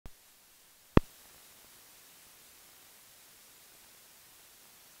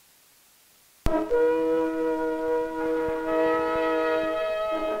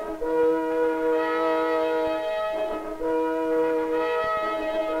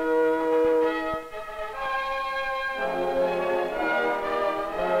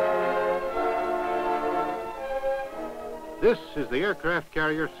This is the aircraft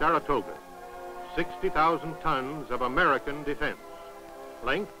carrier Saratoga, 60,000 tons of American defense.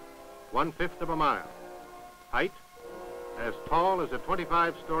 Length, 1/5 of a mile. Height, as tall as a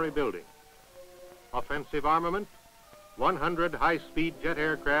 25-story building. Offensive armament, 100 high-speed jet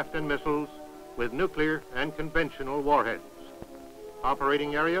aircraft and missiles with nuclear and conventional warheads.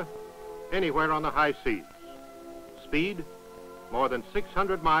 Operating area, anywhere on the high seas. Speed, more than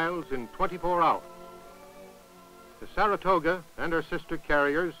 600 miles in 24 hours. The Saratoga and her sister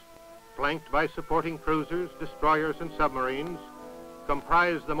carriers, flanked by supporting cruisers, destroyers, and submarines,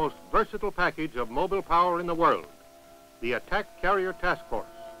 comprise the most versatile package of mobile power in the world, the Attack Carrier Task Force.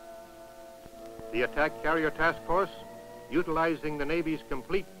 The Attack Carrier Task Force, utilizing the Navy's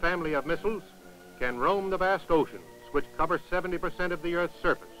complete family of missiles, can roam the vast oceans, which cover 70% of the Earth's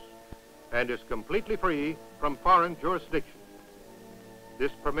surface, and is completely free from foreign jurisdiction.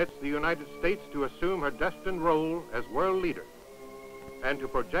 This permits the United States to assume her destined role as world leader and to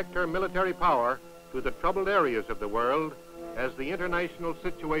project her military power to the troubled areas of the world as the international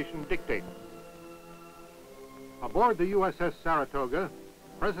situation dictates. Aboard the USS Saratoga,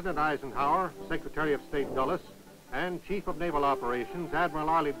 President Eisenhower, Secretary of State Dulles, and Chief of Naval Operations Admiral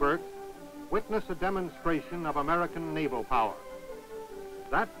Arleigh Burke witness a demonstration of American naval power.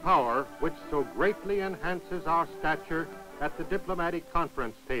 That power which so greatly enhances our stature at the diplomatic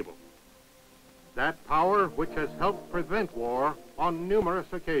conference table. That power which has helped prevent war on numerous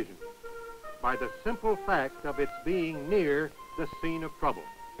occasions by the simple fact of its being near the scene of trouble.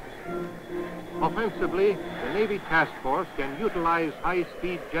 Offensively, the Navy Task Force can utilize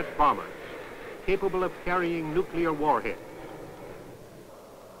high-speed jet bombers capable of carrying nuclear warheads.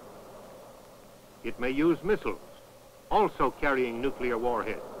 It may use missiles, also carrying nuclear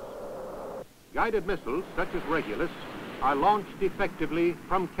warheads. Guided missiles, such as Regulus, are launched effectively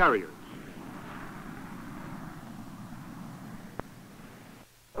from carriers.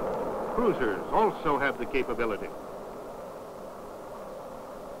 Cruisers also have the capability.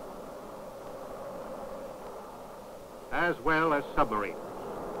 As well as submarines.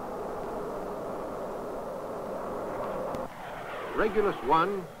 Regulus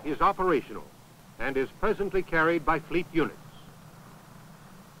I is operational and is presently carried by fleet units.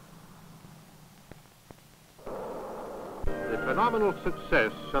 The phenomenal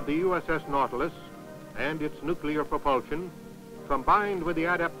success of the USS Nautilus and its nuclear propulsion, combined with the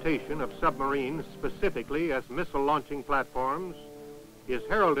adaptation of submarines specifically as missile launching platforms, is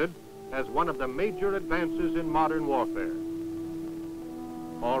heralded as one of the major advances in modern warfare.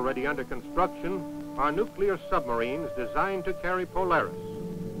 Already under construction are nuclear submarines designed to carry Polaris,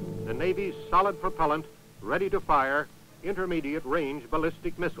 the Navy's solid propellant, ready-to-fire, intermediate-range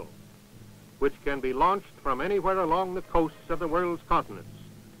ballistic missile, which can be launched from anywhere along the coasts of the world's continents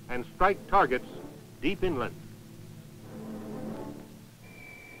and strike targets deep inland.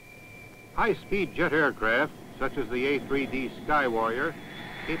 High-speed jet aircraft, such as the A-3D Skywarrior,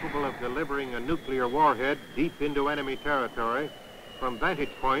 capable of delivering a nuclear warhead deep into enemy territory from vantage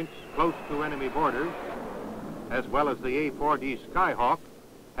points close to enemy borders, as well as the A-4D Skyhawk,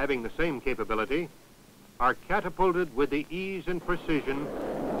 having the same capability, are catapulted with the ease and precision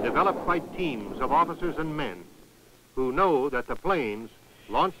developed by teams of officers and men who know that the planes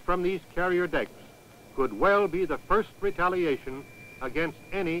launched from these carrier decks could well be the first retaliation against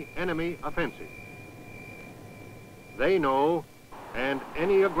any enemy offensive. They know, and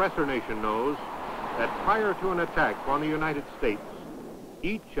any aggressor nation knows, that prior to an attack on the United States,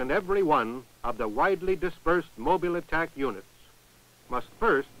 each and every one of the widely dispersed mobile attack units must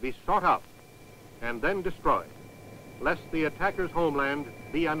first be sought out and then destroyed, lest the attacker's homeland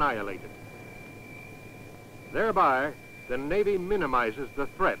be annihilated. Thereby, the Navy minimizes the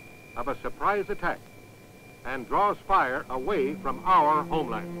threat of a surprise attack and draws fire away from our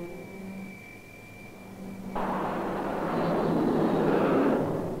homeland.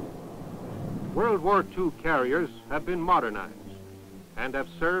 World War II carriers have been modernized and have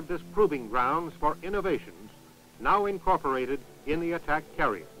served as proving grounds for innovations now incorporated in the attack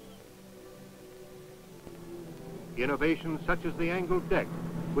carriers. Innovations such as the angled deck,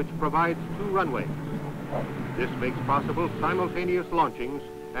 which provides 2 runways. This makes possible simultaneous launchings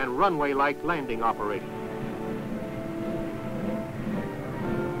and runway-like landing operations.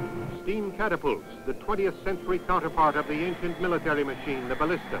 Steam catapults, the 20th century counterpart of the ancient military machine, the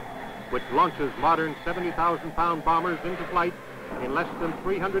ballista, which launches modern 70,000-pound bombers into flight in less than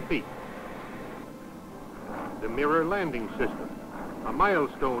 300 feet. The mirror landing system, a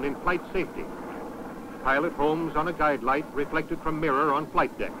milestone in flight safety. Pilot homes on a guide light reflected from mirror on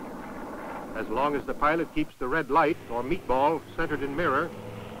flight deck. As long as the pilot keeps the red light or meatball centered in mirror,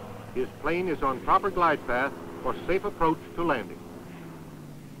 his plane is on proper glide path for safe approach to landing.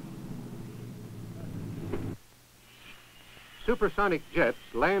 Supersonic jets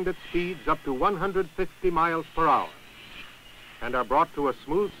land at speeds up to 150 miles per hour and are brought to a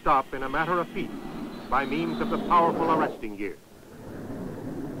smooth stop in a matter of feet by means of the powerful arresting gear.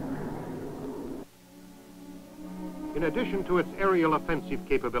 In addition to its aerial offensive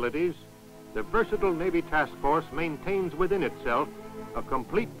capabilities, the versatile Navy task force maintains within itself a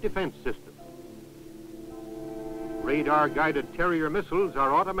complete defense system. Radar-guided Terrier missiles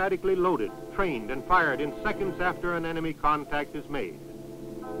are automatically loaded, trained, and fired in seconds after an enemy contact is made.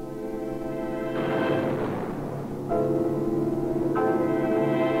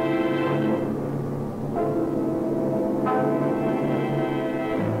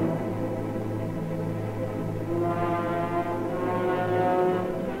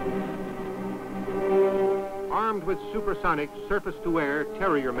 Armed with supersonic surface-to-air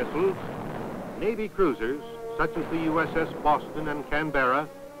Terrier missiles, Navy cruisers, such as the USS Boston and Canberra,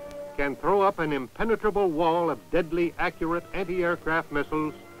 can throw up an impenetrable wall of deadly accurate anti-aircraft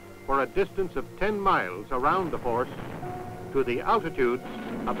missiles for a distance of 10 miles around the force to the altitudes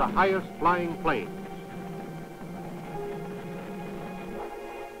of the highest flying planes.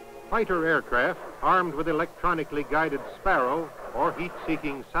 Fighter aircraft armed with electronically guided Sparrow or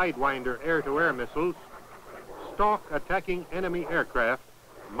heat-seeking Sidewinder air-to-air missiles stalk attacking enemy aircraft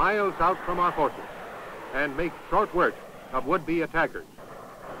miles out from our forces and make short work of would-be attackers.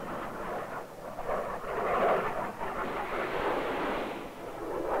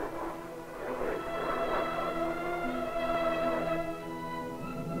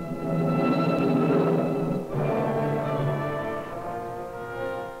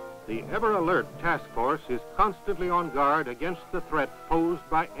 The ever-alert task force is constantly on guard against the threat posed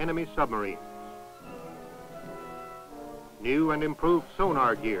by enemy submarines. New and improved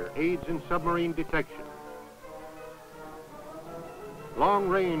sonar gear aids in submarine detection.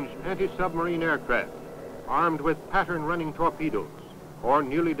 Long-range anti-submarine aircraft armed with pattern-running torpedoes or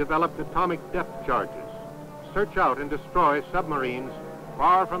newly developed atomic depth charges search out and destroy submarines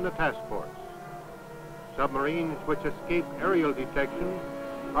far from the task force. Submarines which escape aerial detection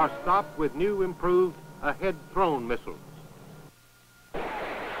are stopped with new improved ahead-thrown missiles.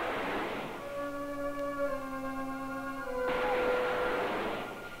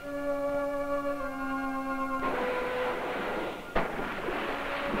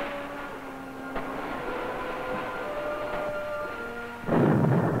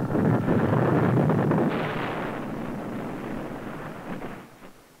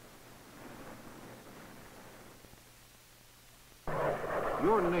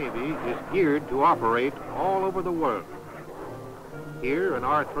 Your Navy is geared to operate all over the world. Here, an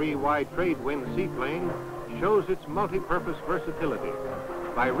R-3 wide trade wind seaplane shows its multi-purpose versatility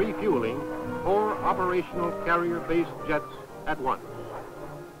by refueling 4 operational carrier-based jets at once.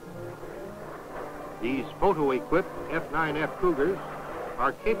 These photo-equipped F9F Cougars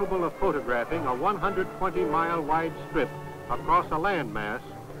are capable of photographing a 120-mile wide strip across a landmass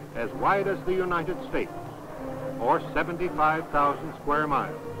as wide as the United States, or 75,000 square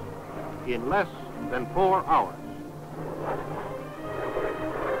miles, in less than 4 hours.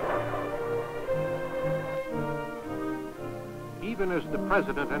 Even as the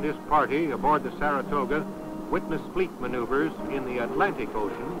President and his party aboard the Saratoga witness fleet maneuvers in the Atlantic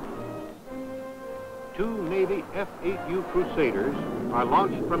Ocean, 2 Navy F8U Crusaders are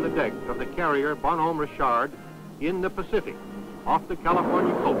launched from the deck of the carrier Bon Homme Richard in the Pacific, off the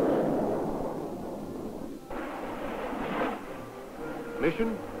California coast.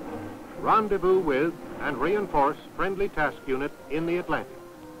 Mission: rendezvous with and reinforce friendly task unit in the Atlantic.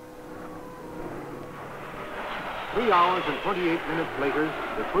 3 hours and 28 minutes later,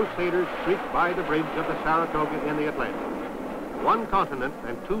 the Crusaders streak by the bridge of the Saratoga in the Atlantic, 1 continent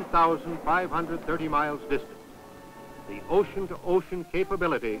and 2,530 miles distant. The ocean-to-ocean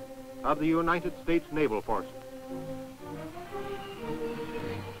capability of the United States Naval Forces.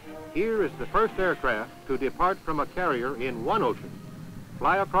 Here is the first aircraft to depart from a carrier in one ocean,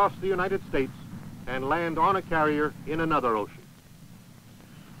 fly across the United States, and land on a carrier in another ocean.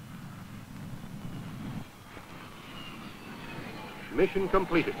 Mission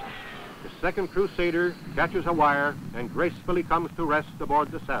completed. The second Crusader catches a wire and gracefully comes to rest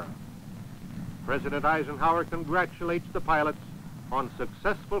aboard the Sarah. President Eisenhower congratulates the pilots on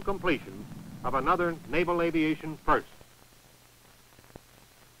successful completion of another naval aviation first.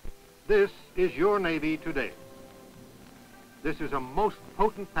 This is your Navy today. This is a most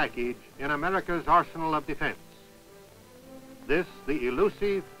potent package in America's arsenal of defense. This, the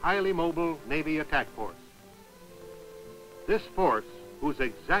elusive, highly mobile Navy attack force. This force, whose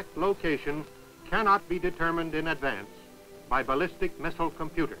exact location cannot be determined in advance by ballistic missile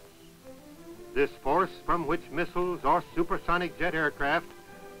computers. This force from which missiles or supersonic jet aircraft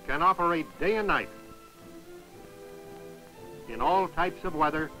can operate day and night in all types of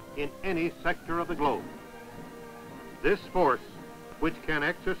weather in any sector of the globe. This force, which can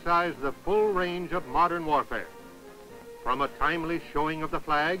exercise the full range of modern warfare, from a timely showing of the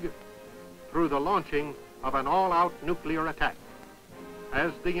flag through the launching of an all-out nuclear attack,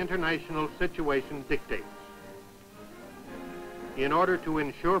 as the international situation dictates, in order to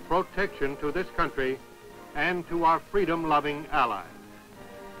ensure protection to this country and to our freedom-loving allies.